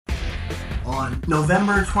On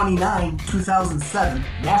November 29, 2007,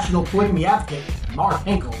 National Polygamy Advocate Mark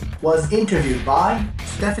Henkel was interviewed by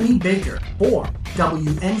Stephanie Baker for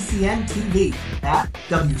WNCN-TV at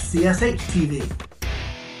WCSH-TV.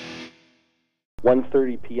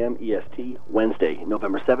 1:30 p.m. EST, Wednesday,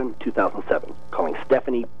 November 7, 2007. Calling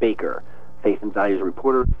Stephanie Baker, Faith and Values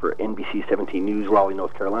reporter for NBC 17 News, Raleigh,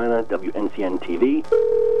 North Carolina, WNCN-TV.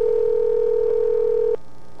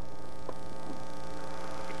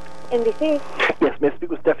 NBC. Yes, may I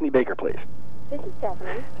speak with Stephanie Baker, please? This is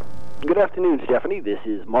Stephanie. Good afternoon, Stephanie. This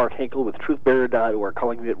is Mark Henkel with truthbearer.org,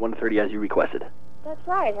 calling you at 1:30 as you requested. That's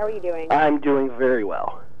right. How are you doing? I'm doing very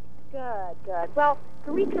well. Good, good. Well,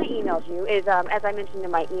 the reason I emailed you is, as I mentioned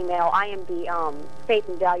in my email, I am the Faith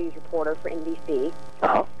and Values reporter for NBC.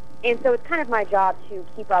 Uh-huh. And so it's kind of my job to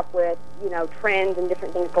keep up with, trends and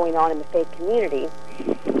different things going on in the faith community.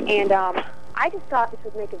 And I just thought this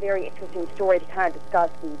would make a very interesting story to kind of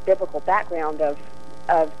discuss the biblical background of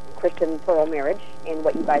Christian plural marriage and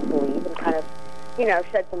what you guys believe, and kind of,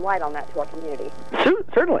 shed some light on that to our community.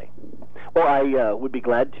 Certainly. Well, I would be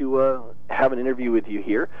glad to have an interview with you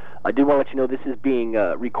here. I did want to let you know this is being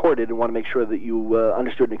recorded and want to make sure that you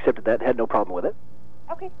understood and accepted that, had no problem with it.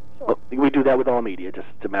 Okay, sure. Well, we do that with all media, just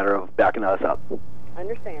a matter of backing us up. I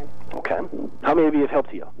understand. Okay. How many of you have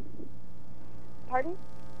helped you? Pardon?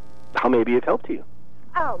 How many of you have helped you?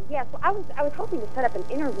 Oh, yes. Well, I was hoping to set up an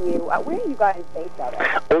interview. Where are you guys based out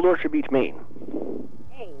of? Old Orchard Beach, Maine.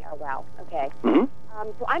 Maine? Oh, wow. Okay. Mm-hmm.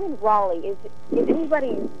 So I'm in Raleigh. Is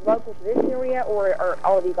anybody local to this area, or are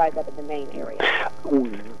all of you guys up in the Maine area?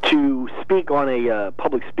 To speak on a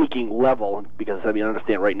public speaking level, because, I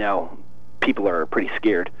understand right now people are pretty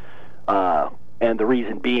scared, and the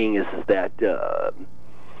reason being is that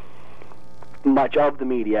much of the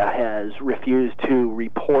media has refused to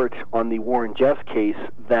report on the Warren Jeffs case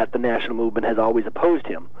that the national movement has always opposed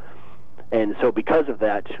him. And so because of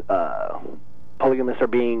that, polygamists are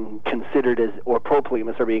being considered or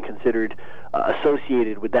pro-polygamists are being considered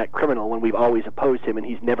associated with that criminal when we've always opposed him, and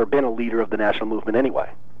he's never been a leader of the national movement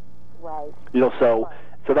anyway. Right. So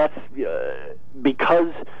that's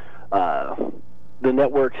because the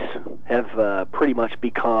networks have pretty much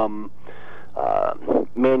become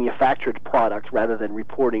manufactured products rather than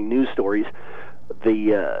reporting news stories.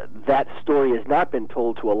 That story has not been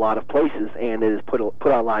told to a lot of places, and it has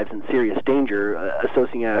put our lives in serious danger,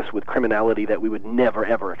 associating us with criminality that we would never,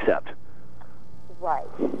 ever accept. Right,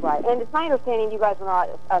 right. And it's my understanding you guys are not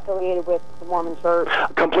affiliated with the Mormon Church?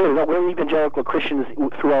 Completely. No, we're evangelical Christians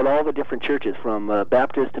throughout all the different churches, from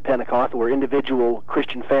Baptist to Pentecostal. We're individual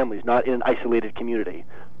Christian families, not in an isolated community.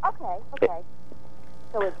 Okay.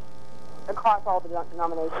 So it's across all the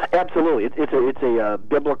denominations? Absolutely. It's a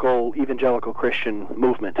biblical evangelical Christian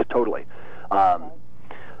movement, totally.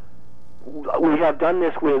 We have done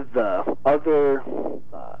this with other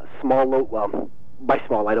small, by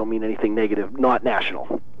small I don't mean anything negative, not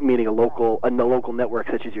national, meaning a local network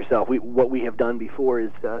such as yourself. What we have done before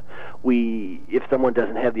is if someone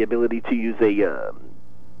doesn't have the ability to use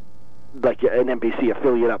like an NBC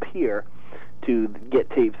affiliate up here to get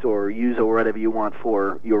tapes or use or whatever you want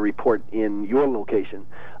for your report in your location,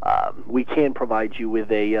 we can provide you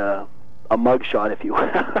with a mugshot, if you will,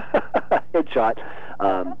 a headshot,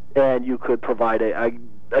 and you could provide a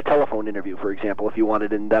telephone interview, for example, if you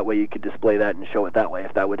wanted, and that way you could display that and show it that way,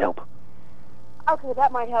 if that would help. Okay,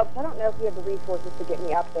 that might help. I don't know if you have the resources to get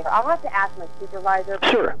me up there. I'll have to ask my supervisor.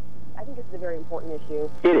 Sure. I think this is a very important issue.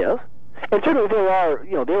 It is. And certainly there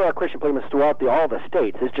are Christian polygamists throughout all the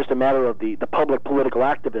states. It's just a matter of the public political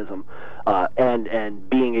activism and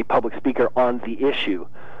being a public speaker on the issue,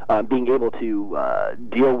 being able to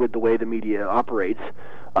deal with the way the media operates.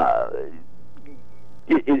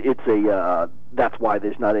 That's why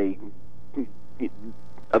there's not a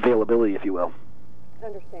availability, if you will. I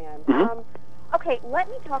understand. Mm-hmm. Okay, let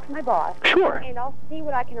me talk to my boss. Sure. And I'll see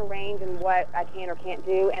what I can arrange and what I can or can't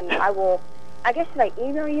do, and I guess, should I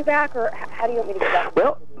email you back, or how do you want me to get back?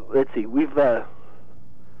 Well, let's see. We've I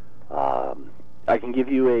can give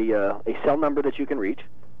you a cell number that you can reach.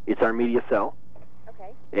 It's our media cell.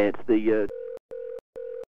 Okay. And it's the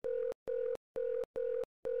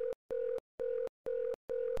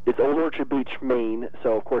it's Old Orchard Beach, Maine.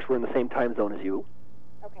 So of course we're in the same time zone as you.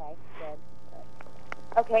 Okay. Good.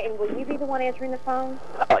 Okay, and will you be the one answering the phone?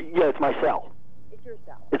 Yeah, it's my cell. It's your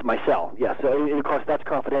cell. It's my cell, yeah. So, and of course, that's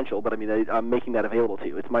confidential, but I'm making that available to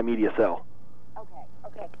you. It's my media cell.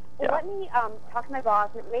 Okay. Well, let me talk to my boss,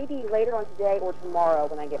 maybe later on today or tomorrow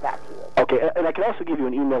when I get back to you. Okay, and I can also give you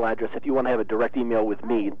an email address if you want to have a direct email with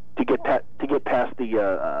me to get past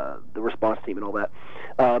the response team and all that.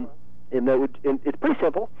 And it's pretty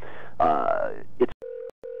simple. It's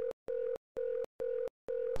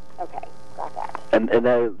Okay, got that. And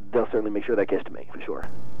they'll certainly make sure that gets to me, for sure.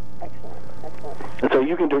 Excellent. And so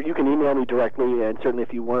you can email me directly, and certainly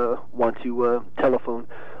if you want to telephone,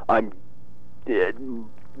 I'm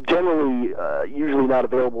generally usually not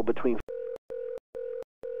available between.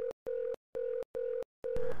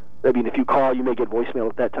 I mean, if you call, you may get voicemail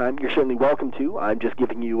at that time. You're certainly welcome to. I'm just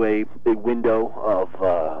giving you a window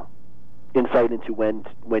of insight into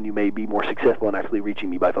when you may be more successful in actually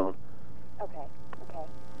reaching me by phone. Okay.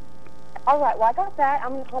 All right, well, I got that.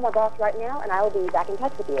 I'm going to call my boss right now, and I will be back in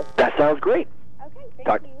touch with you. That sounds great. Okay,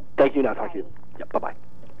 thank you. Thank you. Now, talk to you. Yep, bye-bye.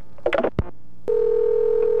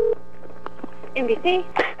 NBC?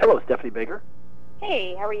 Hello, Stephanie Baker.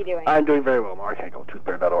 Hey, how are you doing? I'm doing very well. Mark Henkel,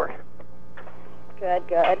 truthbearer.org. Good.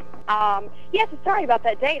 Yes, sorry about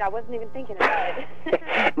that date. I wasn't even thinking about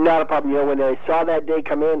it. Not a problem. You know, when I saw that day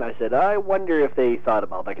come in, I said, I wonder if they thought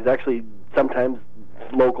about that, because actually sometimes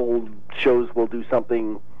local shows will do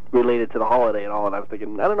something related to the holiday and all, and I was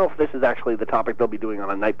thinking, I don't know if this is actually the topic they'll be doing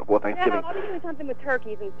on a night before Thanksgiving. No, I'll be doing something with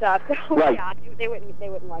turkeys and stuff, so right. Yeah, they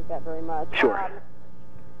wouldn't like that very much. Sure.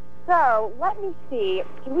 So, let me see.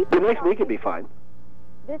 Can we The next week would be fine.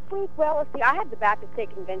 This week? Well, let's see. I have the Baptist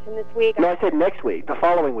State Convention this week. No, I said next week, the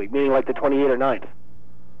following week, meaning like the 28th or 9th.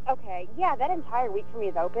 Okay, yeah, that entire week for me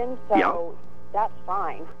is open, so yeah. That's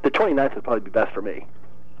fine. The 29th would probably be best for me.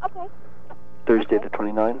 Okay. Thursday the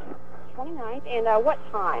 29th. 29th, and what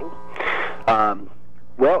time?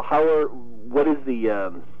 Well, what is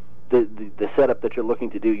the setup that you're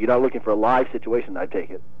looking to do? You're not looking for a live situation, I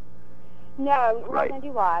take it. No, we're not going to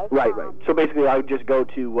do live. Right. So basically, I would just go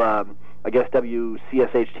to, I guess,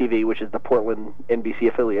 WCSH-TV, which is the Portland NBC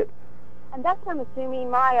affiliate. And that's what I'm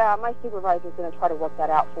assuming. My supervisor's going to try to work that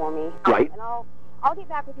out for me. Right. And I'll get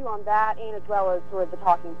back with you on that, and as well as sort of the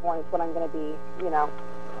talking points, what I'm going to be,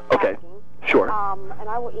 Okay. asking. Sure. And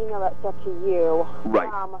I will email that stuff to you. Right.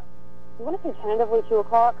 You want to say tentatively 2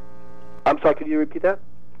 o'clock? I'm sorry, could you repeat that?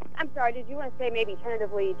 I'm sorry, did you want to say maybe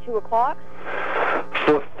tentatively 2 o'clock?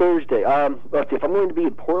 For Thursday, let's see, if I'm going to be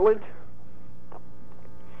in Portland,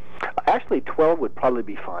 actually 12 would probably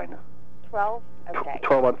be fine. 12? Okay.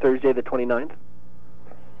 12 on Thursday the 29th?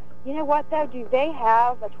 You know what, though? Do they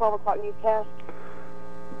have a 12 o'clock newscast?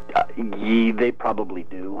 They probably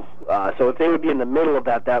do. So if they would be in the middle of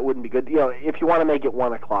that, that wouldn't be good. If you want to make it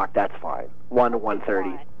 1 o'clock, that's fine. 1 to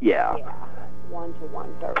 1:30. Yeah. 1 to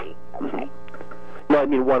 1:30. Okay. No, I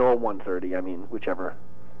mean 1 or 1:30. I mean, whichever.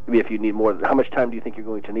 Maybe if you need more. How much time do you think you're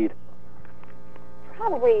going to need?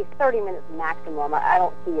 Probably 30 minutes maximum. I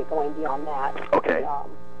don't see it going beyond that. Okay.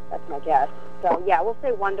 That's my guess. So, yeah, we'll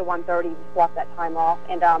say 1 to 1:30. Just block that time off.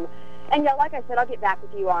 And yeah, like I said, I'll get back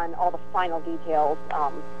with you on all the final details.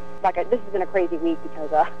 This has been a crazy week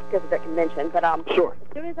because of the convention. But sure.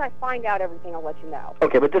 As soon as I find out everything, I'll let you know.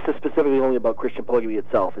 Okay, but this is specifically only about Christian polygamy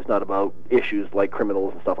itself. It's not about issues like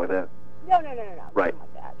criminals and stuff like that. No. Right.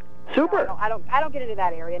 Like that. Super. No, I don't get into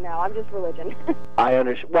that area. No, I'm just religion. I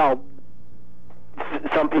understand. Well,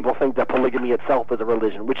 some people think that polygamy itself is a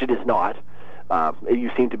religion, which it is not.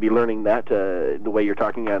 You seem to be learning that the way you're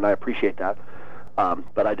talking, and I appreciate that.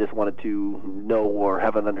 But I just wanted to know or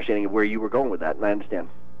have an understanding of where you were going with that, and I understand.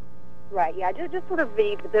 Right, yeah, just sort of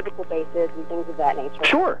the biblical basis and things of that nature.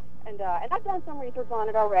 Sure. And I've done some research on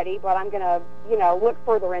it already, but I'm going to, look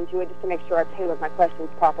further into it just to make sure I've tailored my questions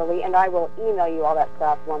properly, and I will email you all that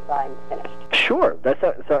stuff once I'm finished. Sure, that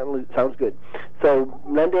certainly sounds good. So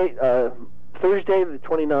Thursday the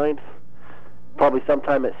 29th, probably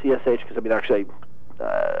sometime at CSH, because, actually,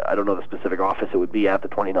 I don't know the specific office it would be at the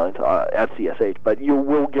 29th at CSH, but you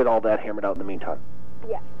will get all that hammered out in the meantime.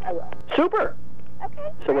 Yes, I will. Super.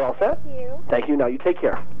 Okay. So we're all set? Thank you. Thank you. Now, you take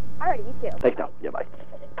care. All right, you too. Thanks now. Yeah, bye.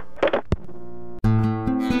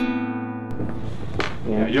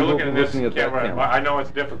 Yeah, you're looking at this camera. I know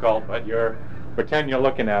it's difficult, but pretend you're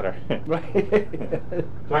looking at her. Right.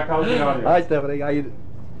 Jack, how's the audio? Hi, Stephanie.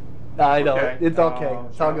 I know. Okay. It's okay.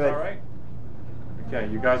 It's all good. All right. Okay,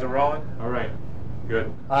 you guys are rolling? All right.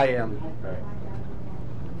 Good. I am. Okay.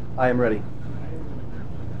 I am ready.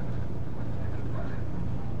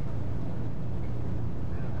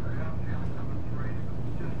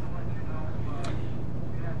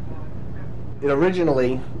 It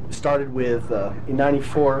originally started with, in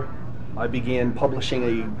 '94, I began publishing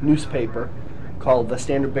a newspaper called The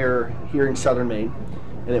Standard Bearer here in southern Maine.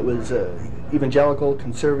 And it was evangelical,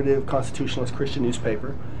 conservative, constitutionalist Christian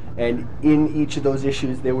newspaper. And in each of those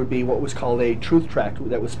issues, there would be what was called a truth tract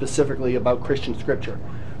that was specifically about Christian scripture.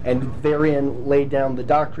 And therein laid down the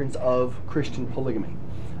doctrines of Christian polygamy,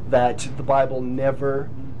 that the Bible never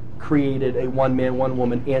created a one-man,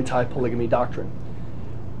 one-woman anti-polygamy doctrine.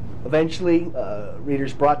 Eventually,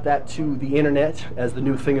 readers brought that to the internet as the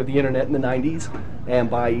new thing of the internet in the 90s, and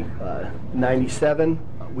by 97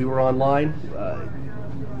 we were online.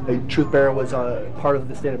 Truth Bearer was part of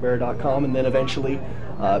thestandardbearer.com, and then eventually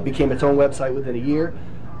became its own website within a year.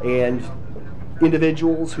 And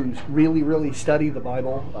individuals who really study the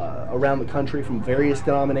Bible around the country from various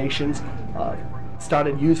denominations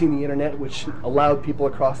started using the internet, which allowed people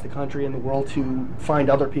across the country and the world to find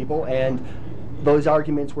other people, and those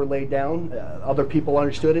arguments were laid down. Other people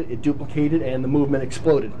understood it, it duplicated, and the movement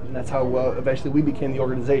exploded. And that's how eventually we became the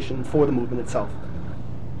organization for the movement itself.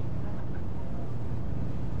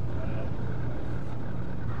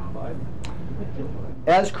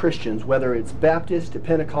 As Christians, whether it's Baptist,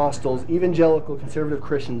 Pentecostals, evangelical, conservative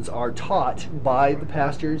Christians, are taught by the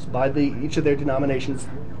pastors, by each of their denominations,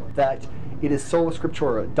 that it is sola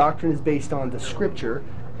scriptura. Doctrine is based on the Scripture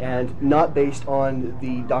and not based on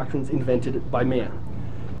the doctrines invented by man.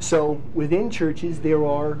 So within churches there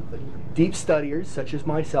are deep studiers, such as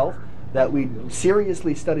myself, that we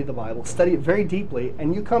seriously study the Bible, study it very deeply,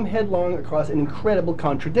 and you come headlong across an incredible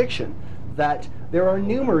contradiction. That there are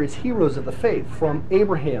numerous heroes of the faith, from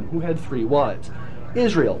Abraham, who had 3 wives.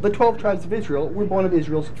 Israel, the 12 tribes of Israel were born of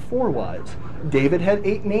Israel's 4 wives. David had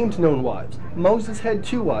 8 named known wives. Moses had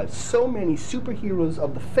 2 wives. So many superheroes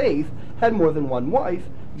of the faith had more than 1 wife,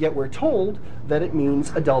 yet we're told that it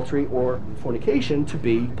means adultery or fornication to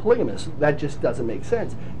be polygamous. That just doesn't make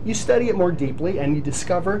sense. You study it more deeply and you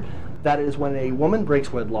discover that is when a woman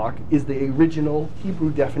breaks wedlock is the original Hebrew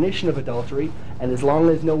definition of adultery, and as long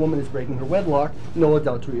as no woman is breaking her wedlock, no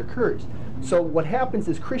adultery occurs. So what happens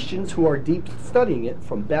is Christians who are deep studying it,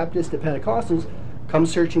 from Baptists to Pentecostals, come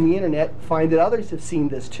searching the internet, find that others have seen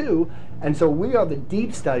this too, and so we are the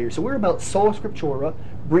deep studiers. So we're about sola scriptura,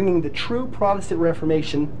 bringing the true Protestant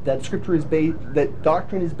Reformation, that that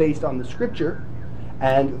doctrine is based on the Scripture,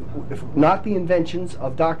 and not the inventions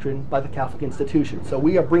of doctrine by the Catholic institution. So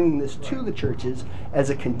we are bringing this to the churches as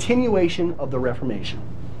a continuation of the Reformation.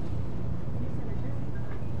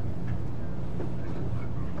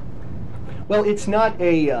 Well, it's not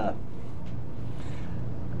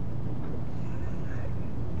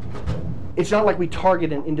it's not like we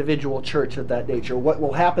target an individual church of that nature. What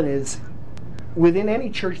will happen is, within any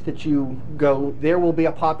church that you go, there will be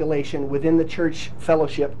a population within the church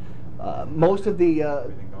fellowship. Most of the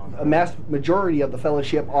a mass majority of the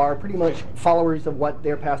fellowship are pretty much followers of what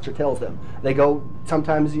their pastor tells them. They go,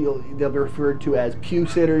 sometimes they'll be referred to as pew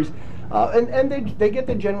sitters, and they get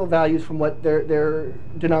their general values from what their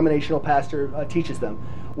denominational pastor teaches them.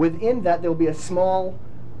 Within that, there will be a small,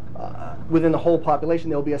 within the whole population,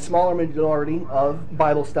 there will be a smaller minority of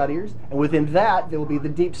Bible studiers, and within that, there will be the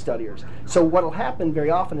deep studiers. So what will happen very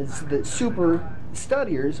often is that super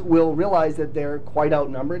studiers will realize that they're quite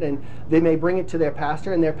outnumbered, and they may bring it to their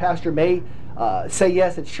pastor, and their pastor may say,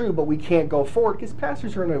 yes, it's true, but we can't go forward, because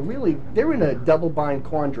pastors are they're in a double-bind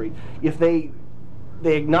quandary. If they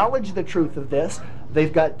acknowledge the truth of this,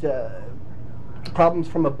 they've got problems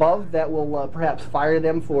from above that will perhaps fire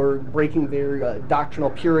them for breaking their doctrinal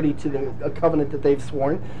purity to the covenant that they've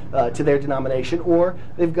sworn to their denomination, or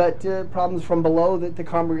they've got problems from below that the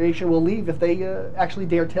congregation will leave if they actually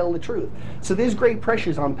dare tell the truth. So there's great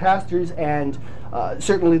pressures on pastors and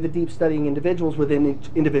certainly the deep studying individuals within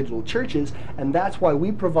individual churches, and that's why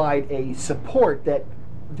we provide a support that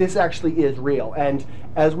this actually is real. And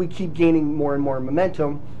as we keep gaining more and more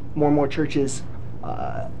momentum, more and more churches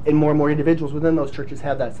and more individuals within those churches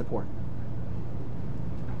have that support.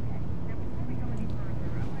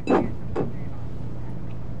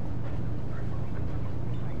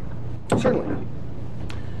 Certainly.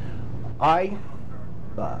 I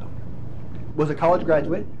was a college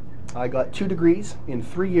graduate. I got 2 degrees in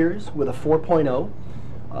 3 years with a 4.0,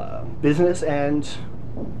 business and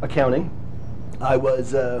accounting. I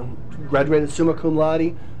was graduated summa cum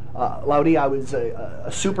laude. I was a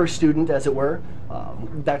super student, as it were.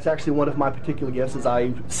 That's actually one of my particular gifts, is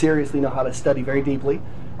I seriously know how to study very deeply,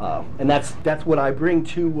 and that's what I bring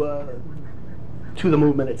to the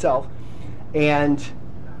movement itself. And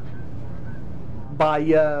by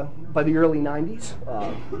the early 90s,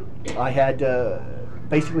 I had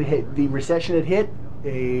basically the recession had hit.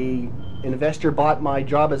 An investor bought my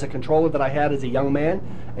job as a controller that I had as a young man,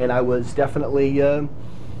 and I was definitely I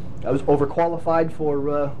was overqualified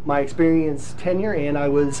for my experience tenure, and I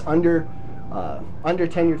was under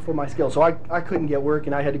tenured for my skills. So I couldn't get work,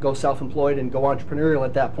 and I had to go self-employed and go entrepreneurial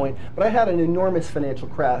at that point. But I had an enormous financial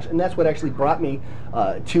crash, and that's what actually brought me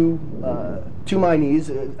to my knees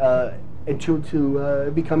and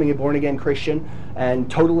to becoming a born-again Christian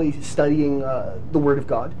and totally studying the Word of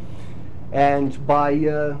God. And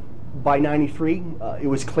by by 93, it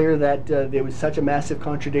was clear that there was such a massive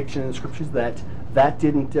contradiction in the scriptures that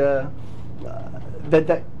didn't,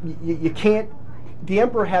 you can't, the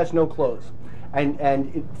emperor has no clothes.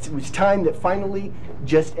 And it was time that finally,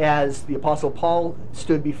 just as the Apostle Paul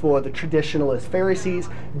stood before the traditionalist Pharisees,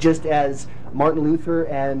 just as Martin Luther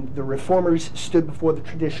and the Reformers stood before the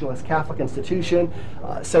traditionalist Catholic institution,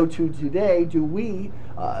 so too today do we,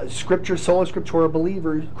 sola scriptura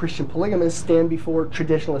believers, Christian polygamists, stand before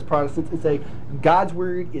traditionalist Protestants and say, God's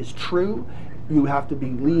word is true. You have to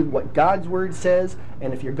believe what God's word says,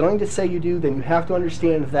 and if you're going to say you do, then you have to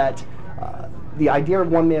understand that the idea of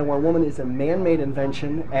one man, one woman is a man-made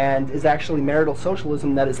invention and is actually marital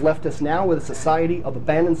socialism that has left us now with a society of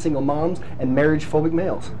abandoned single moms and marriage-phobic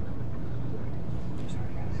males.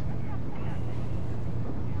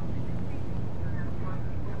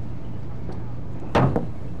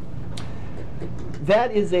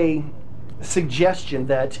 That is a suggestion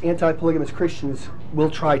that anti-polygamous Christians will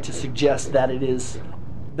try to suggest that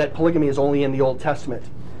that polygamy is only in the Old Testament.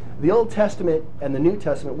 The Old Testament and the New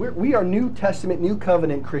Testament, we are New Testament, New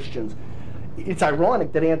Covenant Christians. It's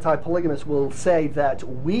ironic that anti-polygamists will say that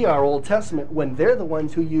we are Old Testament when they're the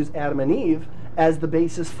ones who use Adam and Eve as the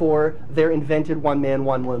basis for their invented one man,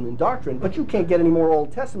 one woman doctrine. But you can't get any more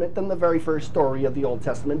Old Testament than the very first story of the Old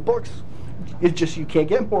Testament books. It's just you can't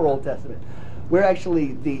get more Old Testament.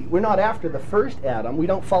 We're not after the first Adam. We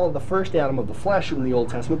don't follow the first Adam of the flesh in the Old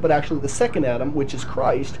Testament, but actually the second Adam, which is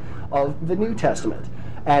Christ, of the New Testament.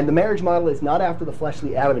 And the marriage model is not after the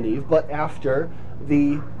fleshly Adam and Eve, but after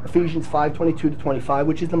the Ephesians 5:22-25,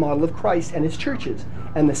 which is the model of Christ and his churches.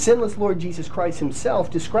 And the sinless Lord Jesus Christ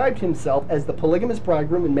himself described himself as the polygamous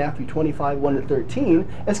bridegroom in Matthew 25:1-13,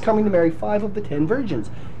 as coming to marry 5 of the 10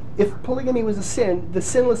 virgins. If polygamy was a sin, the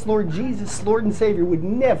sinless Lord Jesus, Lord and Savior, would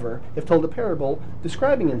never have told a parable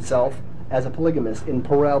describing himself as a polygamist in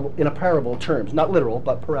a parable terms. Not literal,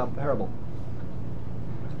 but parable.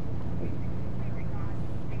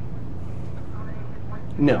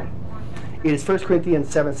 No. It is 1 Corinthians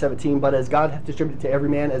 7:17, but as God hath distributed to every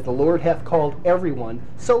man, as the Lord hath called everyone,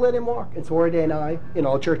 so let him walk, and so ordain I in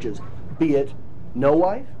all churches. Be it no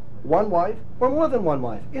wife, one wife, or more than one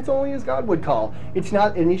wife. It's only as God would call. It's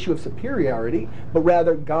not an issue of superiority, but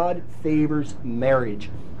rather God favors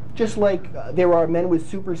marriage. Just like there are men with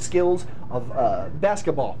super skills of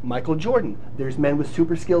basketball, Michael Jordan. There's men with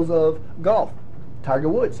super skills of golf, Tiger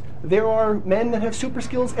Woods. There are men that have super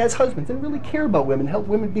skills as husbands and really care about women, help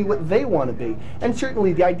women be what they want to be. And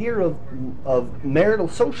certainly the idea of marital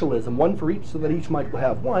socialism, one for each so that each might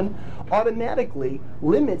have one, automatically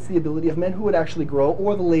limits the ability of men who would actually grow,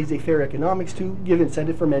 or the laissez-faire economics to give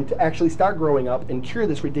incentive for men to actually start growing up and cure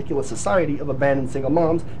this ridiculous society of abandoned single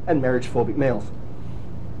moms and marriage-phobic males.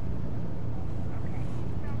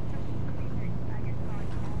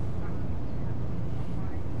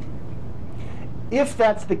 If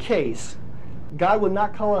that's the case, God will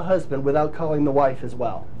not call a husband without calling the wife as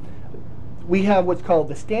well. We have what's called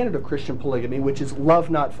the standard of Christian polygamy, which is love,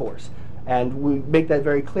 not force. And we make that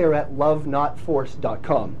very clear at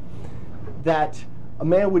lovenotforce.com. That a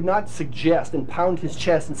man would not suggest and pound his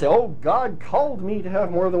chest and say, oh, God called me to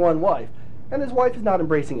have more than one wife, and his wife is not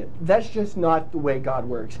embracing it. That's just not the way God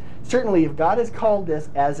works. Certainly, if God has called this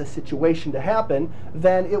as a situation to happen,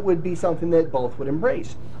 then it would be something that both would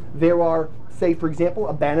embrace. There are, say, for example,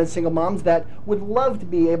 abandoned single moms that would love to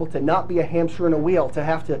be able to not be a hamster in a wheel, to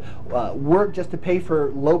have to work just to pay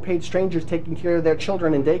for low-paid strangers taking care of their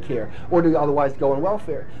children in daycare, or to otherwise go on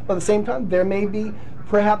welfare. But at the same time, there may be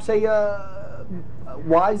perhaps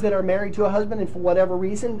wives that are married to a husband, and for whatever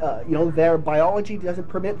reason, their biology doesn't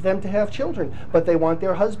permit them to have children, but they want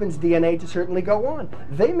their husband's DNA to certainly go on.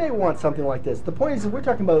 They may want something like this. The point is that we're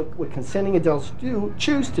talking about what consenting adults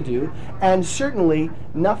choose to do, and certainly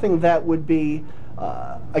nothing that would be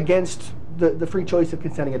against the free choice of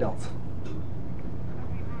consenting adults.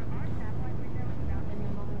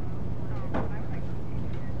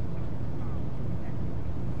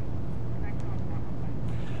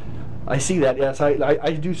 I see that, yes.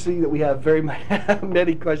 I do see that we have very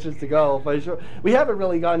many questions to go. But we haven't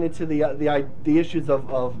really gotten into the issues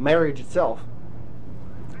of marriage itself.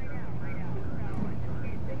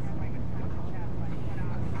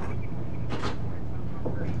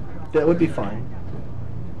 That would be fine.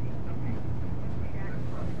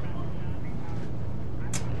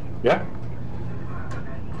 Yeah.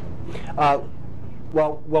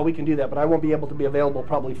 Well, we can do that, but I won't be able to be available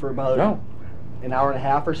probably for about an hour and a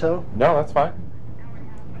half or so. No, that's fine.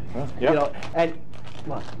 Yeah. And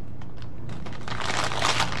what?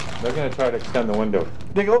 They're going to try to extend the window.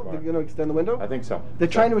 They're going to extend the window? I think so. They're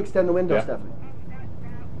trying to extend the window, Stephanie.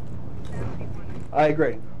 I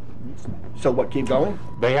agree. So what, keep going?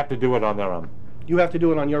 They have to do it on their own. You have to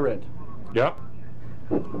do it on your end. Yep.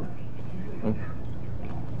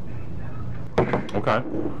 Okay.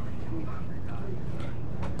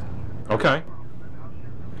 Okay.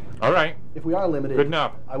 All right. If we are limited, good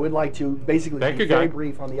enough. I would like to basically be very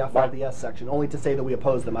brief on the FLDS section, only to say that we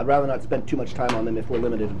oppose them. I'd rather not spend too much time on them if we're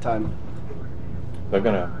limited in time. They're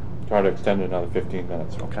going to try to extend it another 15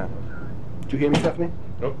 minutes. Okay. Did you hear me, Stephanie?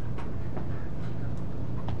 Nope.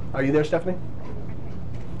 Are you there, Stephanie?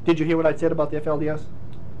 Did you hear what I said about the FLDS?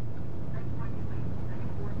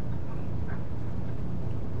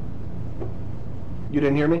 You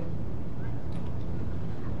didn't hear me?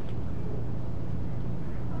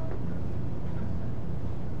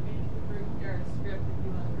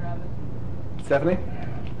 Stephanie?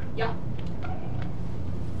 Yeah.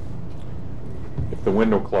 If the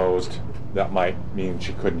window closed, that might mean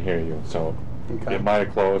she couldn't hear you. So it might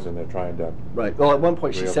have closed, and they're trying to. Right. Well, at one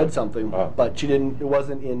point she said something, but she didn't. It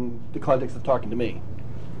wasn't in the context of talking to me.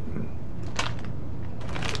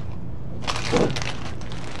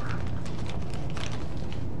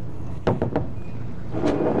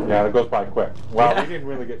 Yeah, it goes by quick. Well, we didn't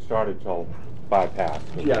really get started till 5 past.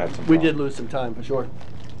 Yeah, we did lose some time for sure.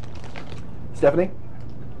 Stephanie?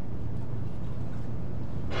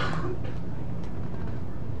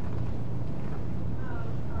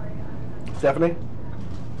 Stephanie?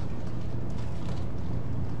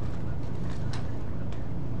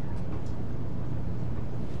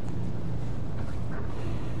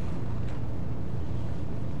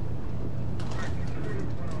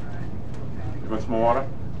 You want some more water?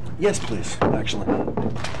 Yes, please, actually.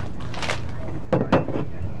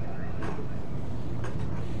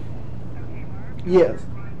 Yes.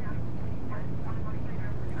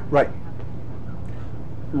 Right.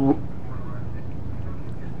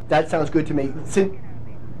 That sounds good to me.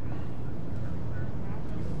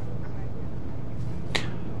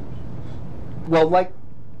 Well,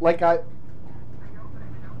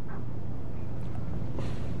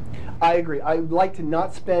 I agree. I would like to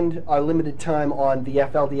not spend our limited time on the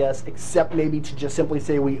FLDS, except maybe to just simply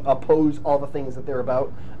say we oppose all the things that they're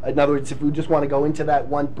about. In other words, if we just want to go into that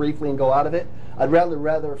one briefly and go out of it, I'd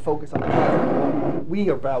rather focus on what we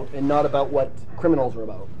are about and not about what criminals are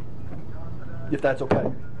about, if that's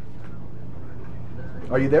okay.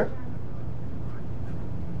 Are you there?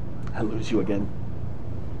 I lose you again.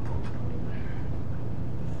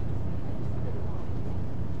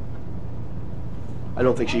 I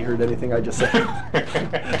don't think she heard anything I just said.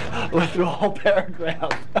 Went through a whole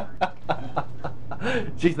paragraph.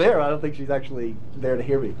 She's there. I don't think she's actually there to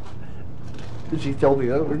hear me. She told me,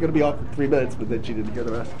 oh, we're going to be off for 3 minutes, but then she didn't hear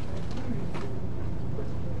the rest.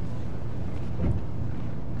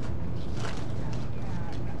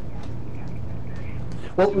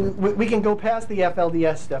 Well, we can go past the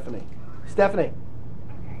FLDS, Stephanie. Stephanie,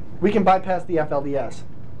 we can bypass the FLDS.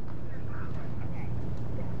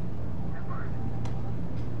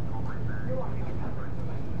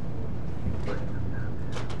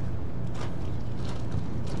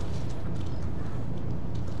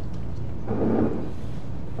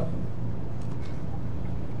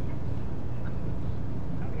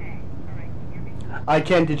 I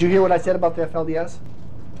can. Did you hear what I said about the FLDS?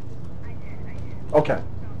 I did. Okay.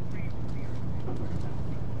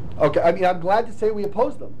 Okay. I mean, I'm glad to say we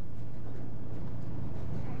oppose them.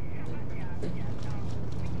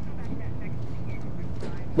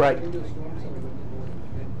 Right.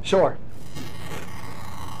 Sure.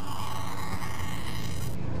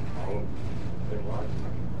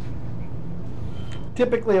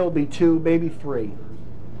 Typically, it'll be 2, maybe 3.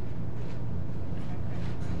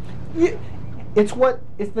 Yeah. It's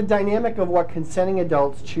the dynamic of what consenting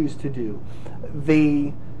adults choose to do.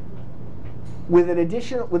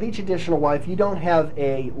 With each additional wife, you don't have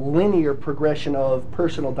a linear progression of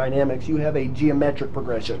personal dynamics. You have a geometric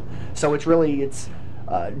progression. So it's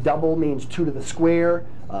double means 2 to the square.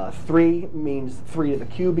 3 means 3 to the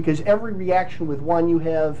cube, because every reaction with one, you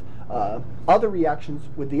have other reactions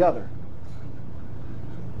with the other.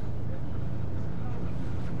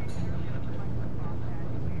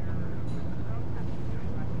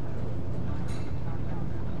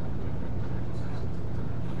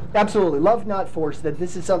 Absolutely. Love, not force, that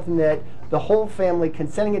this is something that the whole family,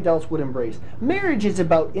 consenting adults, would embrace. Marriage is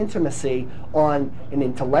about intimacy on an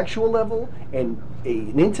intellectual level, and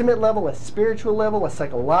an intimate level, a spiritual level, a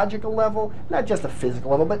psychological level, not just a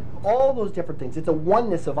physical level, but all those different things. It's a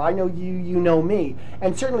oneness of I know you, you know me.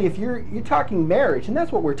 And certainly if you're talking marriage, and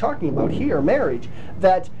that's what we're talking about here, marriage,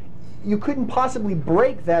 that you couldn't possibly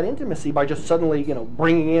break that intimacy by just suddenly,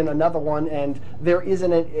 bringing in another one, and there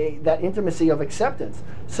isn't that intimacy of acceptance.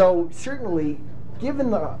 So certainly,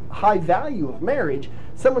 given the high value of marriage,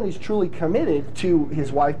 someone who's truly committed to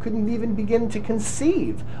his wife couldn't even begin to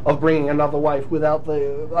conceive of bringing another wife without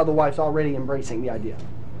the other wives already embracing the idea.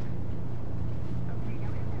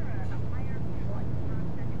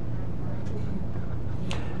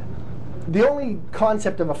 The only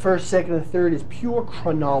concept of a first, second, and third is pure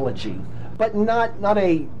chronology, but not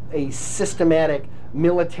a systematic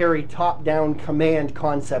military top-down command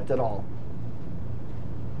concept at all.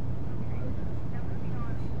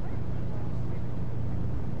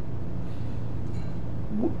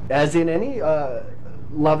 As in any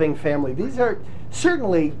loving family, these are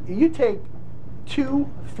certainly, you take 2,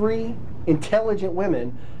 3 intelligent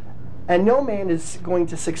women, and no man is going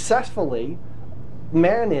to successfully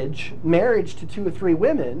manage marriage to 2 or 3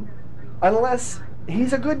 women unless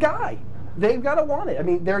he's a good guy. They've got to want it. I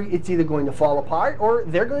mean, it's either going to fall apart or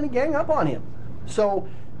they're going to gang up on him. So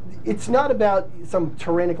it's not about some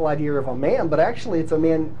tyrannical idea of a man, but actually it's a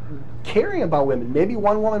man caring about women. Maybe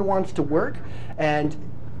one woman wants to work and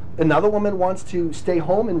another woman wants to stay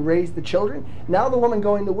home and raise the children. Now the woman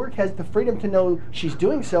going to work has the freedom to know she's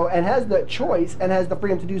doing so and has the choice and has the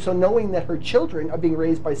freedom to do so knowing that her children are being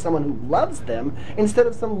raised by someone who loves them instead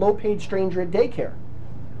of some low-paid stranger at daycare.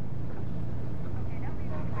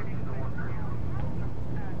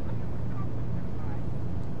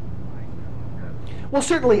 Well,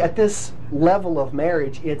 certainly at this level of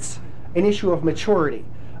marriage, it's an issue of maturity.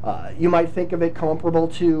 You might think of it comparable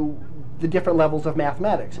to the different levels of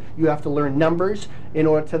mathematics. You have to learn numbers in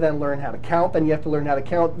order to then learn how to count, then you have to learn how to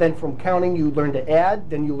count, then from counting you learn to add,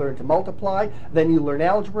 then you learn to multiply, then you learn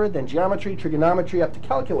algebra, then geometry, trigonometry, up to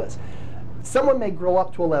calculus. Someone may grow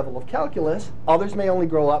up to a level of calculus, others may only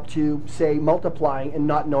grow up to, say, multiplying and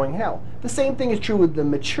not knowing how. The same thing is true with the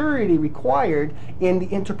maturity required in the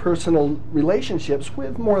interpersonal relationships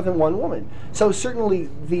with more than one woman. So certainly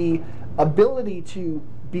the ability to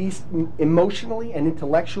be emotionally and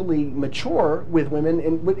intellectually mature with women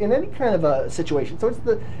in any kind of a situation. So it's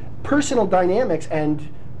the personal dynamics and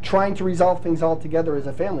trying to resolve things all together as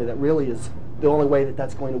a family that really is the only way that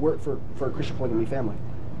that's going to work for a Christian polygamy family.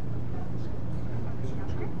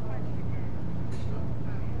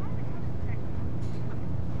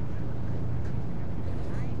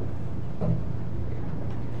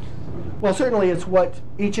 Well, certainly it's what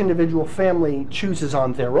each individual family chooses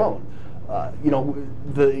on their own.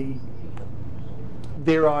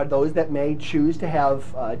 There are those that may choose to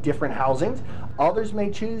have different housings. Others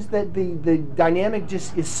may choose that the dynamic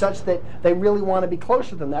just is such that they really want to be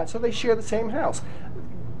closer than that, so they share the same house.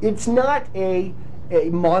 It's not a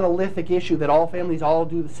monolithic issue that all families all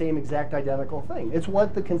do the same exact identical thing. It's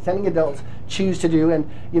what the consenting adults choose to do, and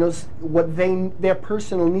what their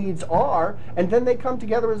personal needs are, and then they come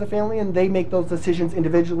together as a family and they make those decisions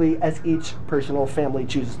individually as each personal family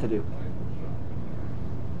chooses to do.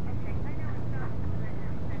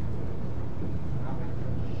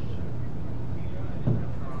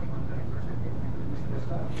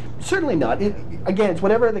 Certainly not. Again, it's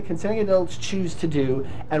whatever the consenting adults choose to do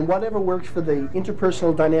and whatever works for the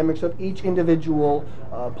interpersonal dynamics of each individual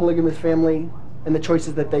polygamous family and the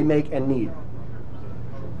choices that they make and need.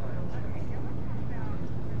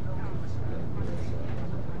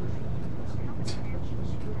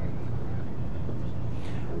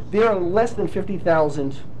 There are less than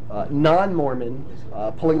 50,000 non-Mormon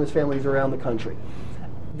polygamous families around the country.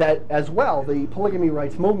 That as well, the polygamy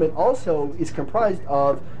rights movement also is comprised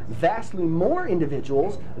of vastly more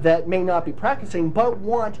individuals that may not be practicing but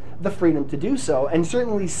want the freedom to do so, and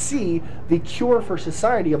certainly see the cure for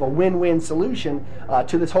society of a win-win solution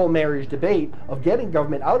to this whole marriage debate of getting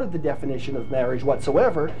government out of the definition of marriage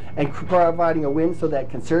whatsoever and providing a win so that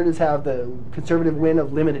conservatives have the conservative win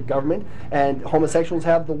of limited government and homosexuals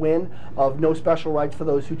have the win of no special rights for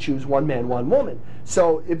those who choose one man, one woman.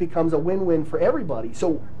 So it becomes a win-win for everybody.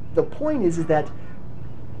 So the point is that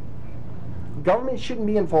government shouldn't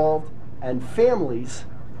be involved, and families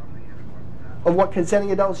of what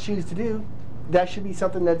consenting adults choose to do, that should be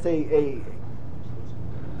something that's an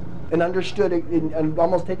understood and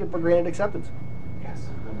almost taken for granted acceptance. Yes.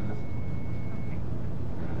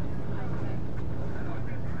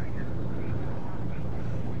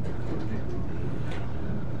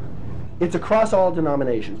 It's across all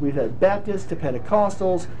denominations. We've had Baptists to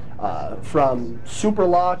Pentecostals, from super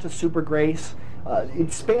law to super grace.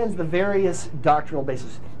 It spans the various doctrinal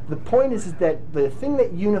bases. The point is that the thing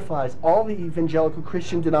that unifies all the evangelical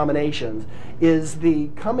Christian denominations is the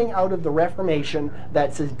coming out of the Reformation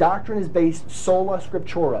that says doctrine is based sola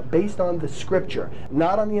scriptura, based on the Scripture,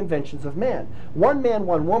 not on the inventions of man. One man,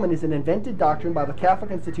 one woman is an invented doctrine by the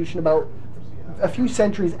Catholic institution about a few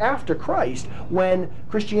centuries after Christ, when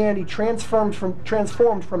Christianity transformed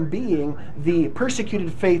from being the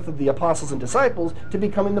persecuted faith of the apostles and disciples to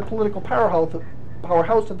becoming the political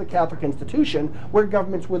powerhouse of the Catholic institution, where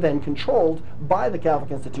governments were then controlled by the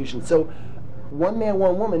Catholic institution. So one man,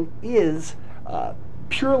 one woman is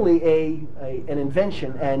purely an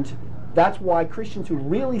invention, and that's why Christians who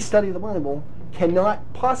really study the Bible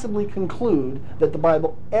cannot possibly conclude that the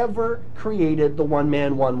Bible ever created the one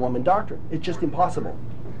man, one woman doctrine. It's just impossible.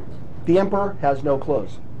 The emperor has no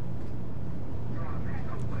clothes.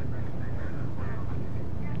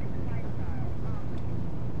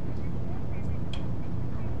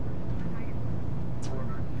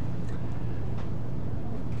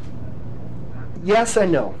 Yes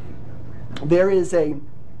and no. There is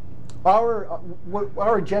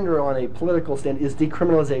our agenda on a political stand is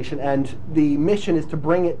decriminalization, and the mission is to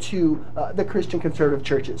bring it to the Christian conservative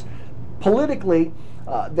churches. Politically,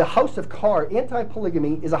 the house of cards,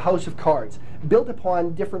 anti-polygamy is a house of cards built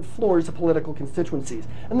upon different floors of political constituencies.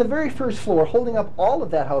 And the very first floor, holding up all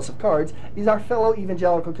of that house of cards, is our fellow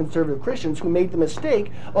evangelical conservative Christians who made the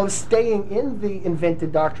mistake of staying in the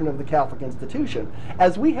invented doctrine of the Catholic institution.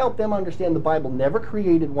 As we help them understand the Bible never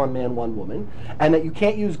created one man, one woman, and that you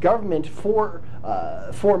can't use government for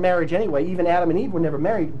marriage anyway. Even Adam and Eve were never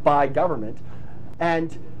married by government.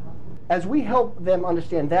 And as we help them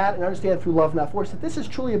understand that and understand through Love Not Force that this is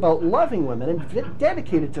truly about loving women and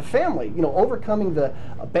dedicated to family, overcoming the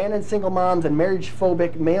abandoned single moms and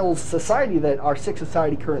marriage-phobic male society that our sick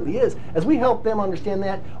society currently is, as we help them understand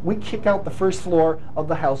that, we kick out the first floor of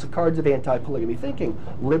the house of cards of anti-polygamy thinking.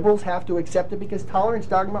 Liberals have to accept it because tolerance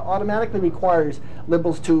dogma automatically requires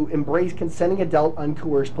liberals to embrace consenting adult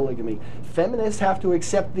uncoerced polygamy. Feminists have to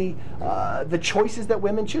accept the choices that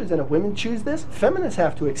women choose, and if women choose this, feminists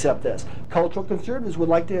have to accept this. Cultural conservatives would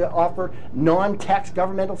like to offer non-tax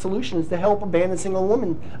governmental solutions to help abandoned single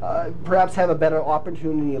women perhaps have a better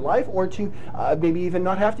opportunity in life, or to maybe even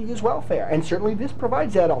not have to use welfare. And certainly this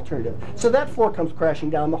provides that alternative. So that floor comes crashing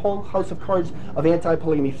down. The whole house of cards of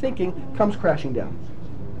anti-polygamy thinking comes crashing down.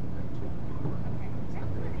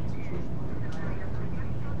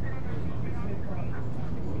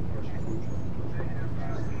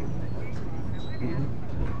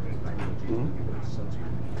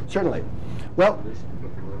 Certainly. Well,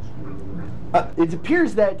 it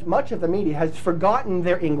appears that much of the media has forgotten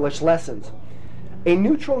their English lessons. A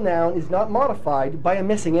neutral noun is not modified by a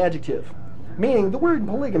missing adjective, meaning the word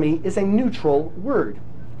polygamy is a neutral word.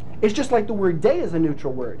 It's just like the word day is a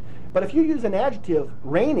neutral word. But if you use an adjective,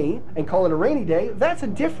 rainy, and call it a rainy day, that's a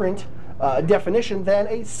different definition than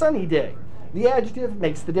a sunny day. The adjective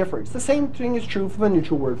makes the difference. The same thing is true for the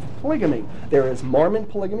neutral word for polygamy. There is Mormon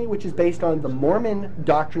polygamy, which is based on the Mormon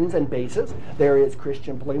doctrines and bases. There is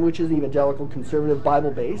Christian polygamy, which is evangelical, conservative,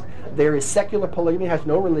 Bible-based. There is secular polygamy, has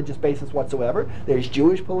no religious basis whatsoever. There's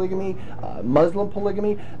Jewish polygamy, Muslim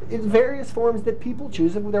polygamy. It's various forms that people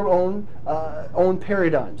choose of their own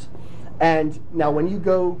paradigms. And now when you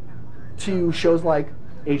go to shows like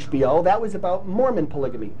HBO, that was about Mormon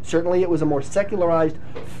polygamy. Certainly it was a more secularized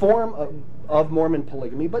form of Mormon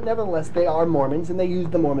polygamy, but nevertheless they are Mormons and they use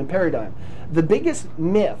the Mormon paradigm. The biggest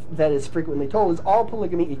myth that is frequently told is all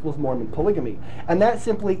polygamy equals Mormon polygamy, and that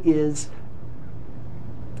simply is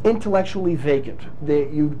intellectually vacant.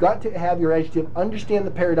 You've got to have your adjective understand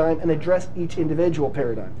the paradigm and address each individual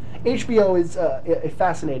paradigm. HBO is a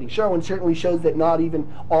fascinating show, and certainly shows that not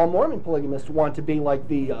even all Mormon polygamists want to be like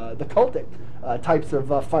the cultic types of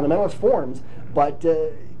fundamentalist forms, but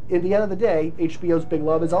at the end of the day, HBO's big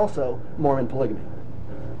love is also Mormon polygamy.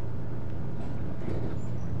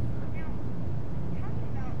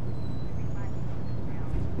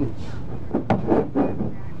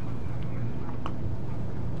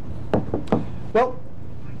 Well,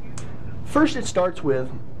 first it starts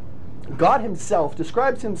with God himself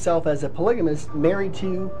describes himself as a polygamist married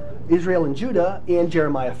to Israel and Judah in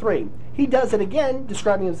Jeremiah 3. He does it again,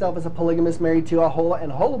 describing himself as a polygamist married to Aholah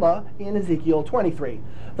and Aholibah in Ezekiel 23.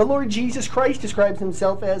 The Lord Jesus Christ describes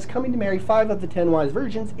himself as coming to marry 5 of the 10 wise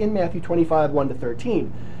virgins in Matthew 25,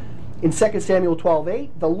 1-13. In 2 Samuel 12:8,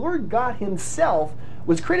 the Lord God himself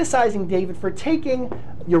was criticizing David for taking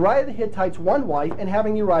Uriah the Hittite's one wife and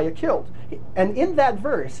having Uriah killed. And in that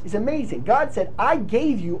verse is amazing. God said, I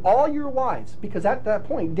gave you all your wives, because at that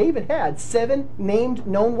point David had 7 named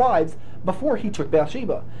known wives before he took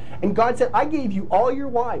Bathsheba. And God said, I gave you all your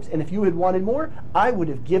wives, and if you had wanted more, I would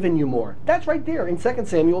have given you more. That's right there in 2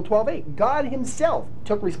 Samuel 12:8. God himself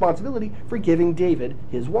took responsibility for giving David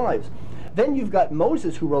his wives. Then you've got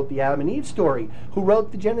Moses, who wrote the Adam and Eve story, who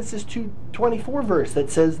wrote the Genesis 2:24 verse that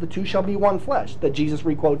says the two shall be one flesh, that Jesus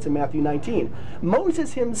requotes in Matthew 19.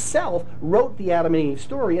 Moses himself wrote the Adam and Eve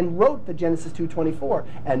story and wrote the Genesis 2:24,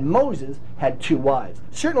 and Moses had 2 wives.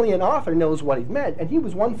 Certainly an author knows what he meant, and he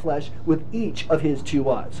was one flesh with each of his 2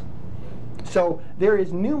 wives. So there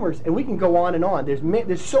is numerous, and we can go on and on.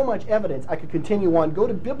 There's so much evidence. I could continue on. Go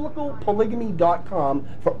to biblicalpolygamy.com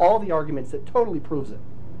for all the arguments that totally proves it.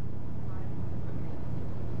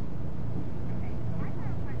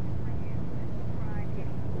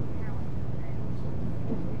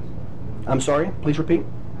 I'm sorry, please repeat.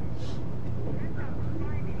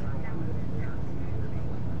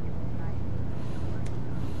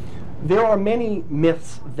 There are many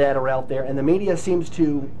myths that are out there, and the media seems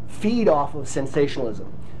to feed off of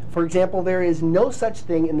sensationalism. For example, there is no such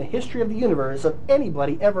thing in the history of the universe of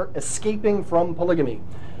anybody ever escaping from polygamy.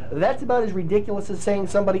 That's about as ridiculous as saying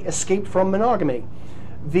somebody escaped from monogamy.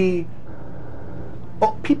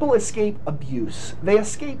 People escape abuse. They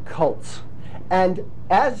escape cults. And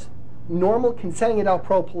as normal consenting adult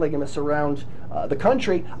pro-polygamists around the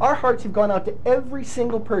country, our hearts have gone out to every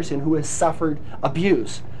single person who has suffered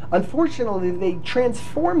abuse. Unfortunately, they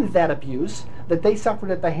transformed that abuse that they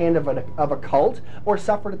suffered at the hand of a cult or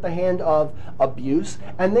suffered at the hand of abuse,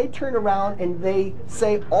 and they turn around and they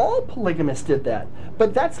say all polygamists did that.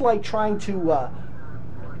 But that's like trying to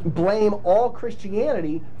blame all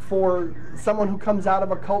Christianity for someone who comes out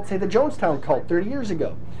of a cult, say the Jonestown cult 30 years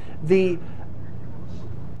ago.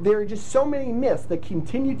 There are just so many myths that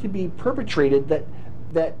continue to be perpetrated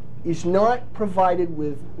that is not provided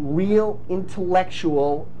with real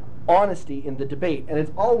intellectual honesty in the debate, and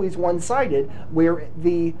it's always one-sided, where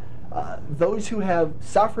those who have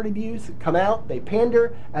suffered abuse come out, they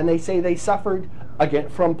pander, and they say they suffered again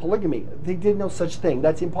from polygamy. They did no such thing.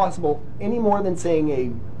 That's impossible, any more than saying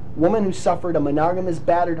a woman who suffered a monogamous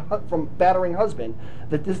from battering husband,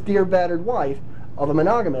 that this dear battered wife of a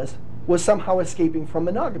monogamist was somehow escaping from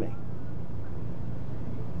monogamy.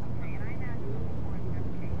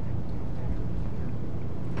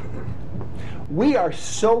 We are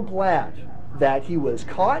so glad that he was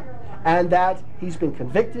caught and that he's been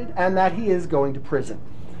convicted and that he is going to prison.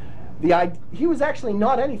 He was actually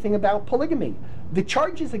not anything about polygamy. The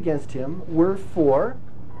charges against him were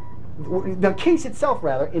the case itself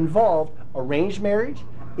rather, involved arranged marriage,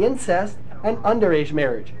 incest, and underage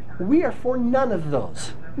marriage. We are for none of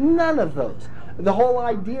those. None of those. The whole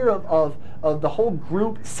idea of the whole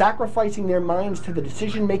group sacrificing their minds to the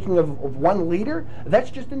decision-making of one leader, that's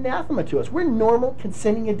just anathema to us. We're normal,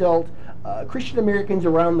 consenting adult Christian Americans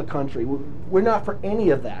around the country. We're not for any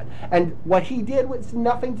of that. And what he did was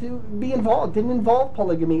nothing to be involved, didn't involve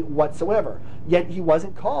polygamy whatsoever. Yet he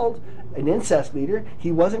wasn't called an incest leader.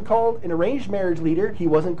 He wasn't called an arranged marriage leader. He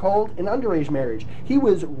wasn't called an underage marriage. He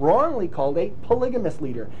was wrongly called a polygamous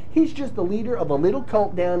leader. He's just the leader of a little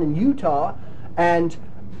cult down in Utah, and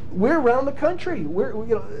we're around the country.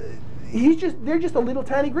 They're just a little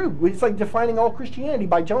tiny group. It's like defining all Christianity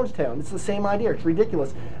by Jonestown. It's the same idea. It's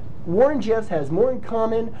ridiculous. Warren Jeffs has more in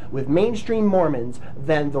common with mainstream Mormons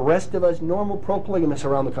than the rest of us normal pro-polygamists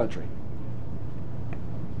around the country.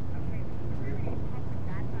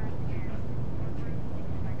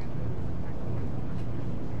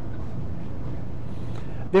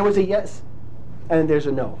 There was a yes and there's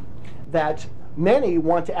a no. That many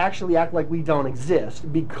want to actually act like we don't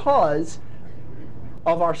exist because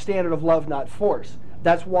of our standard of love, not force.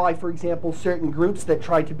 That's why, for example, certain groups that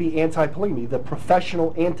try to be anti-polygamy, the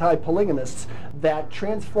professional anti-polygamists that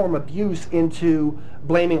transform abuse into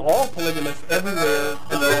blaming all polygamists everywhere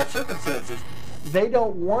in all circumstances, they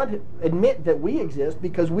don't want to admit that we exist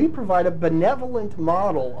because we provide a benevolent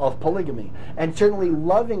model of polygamy and certainly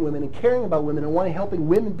loving women and caring about women and helping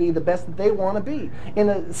women be the best that they want to be in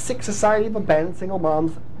a sick society of abandoned single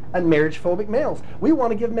moms and marriage-phobic males. We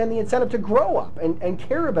want to give men the incentive to grow up and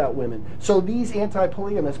care about women. So these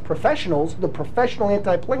anti-polygamist professionals, the professional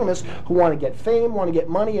anti-polygamists who want to get fame, want to get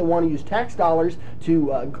money, and want to use tax dollars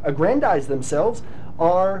to aggrandize themselves,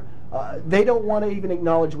 they don't want to even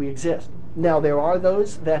acknowledge we exist. Now, there are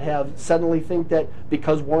those that have suddenly think that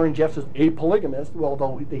because Warren Jeffs is a polygamist, well,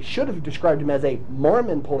 though they should have described him as a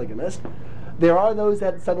Mormon polygamist, there are those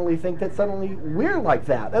that suddenly think that suddenly we're like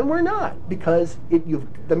that, and we're not, because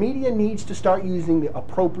the media needs to start using the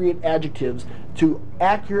appropriate adjectives to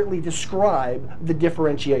accurately describe the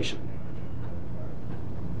differentiation.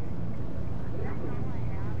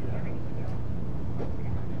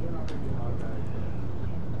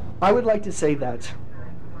 I would like to say that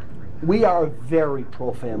we are very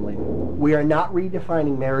pro-family. We are not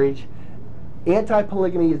redefining marriage.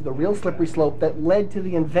 Anti-polygamy is the real slippery slope that led to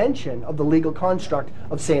the invention of the legal construct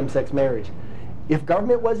of same-sex marriage. If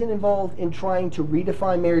government wasn't involved in trying to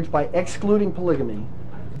redefine marriage by excluding polygamy,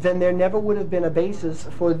 then there never would have been a basis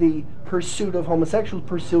for the pursuit of homosexuals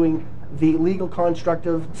pursuing the legal construct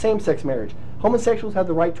of same-sex marriage. Homosexuals have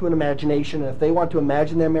the right to an imagination, and if they want to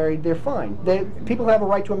imagine they're married, they're fine. People have a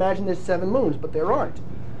right to imagine there's 7 moons, but there aren't.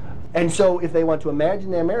 And so if they want to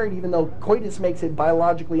imagine they're married, even though coitus makes it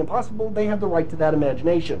biologically impossible, they have the right to that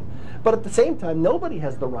imagination. But at the same time, nobody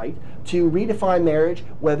has the right to redefine marriage,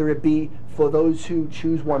 whether it be for those who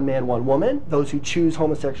choose one man, one woman, those who choose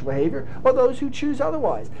homosexual behavior, or those who choose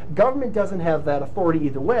otherwise. Government doesn't have that authority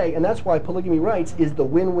either way, and that's why polygamy rights is the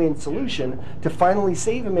win-win solution to finally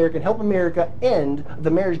save America and help America end the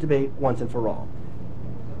marriage debate once and for all.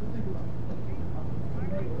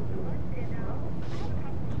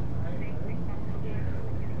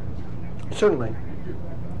 Certainly.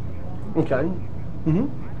 Okay.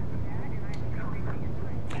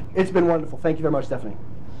 It's been wonderful. Thank you very much, Stephanie.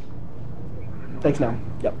 Thanks now.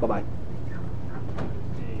 Yep, bye-bye.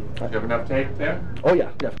 Do you have enough tape there? Oh, yeah.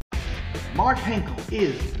 Mark Henkel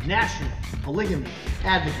is National Polygamy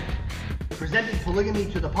Advocate, presenting polygamy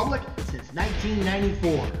to the public since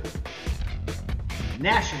 1994.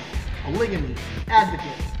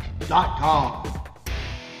 NationalPolygamyAdvocate.com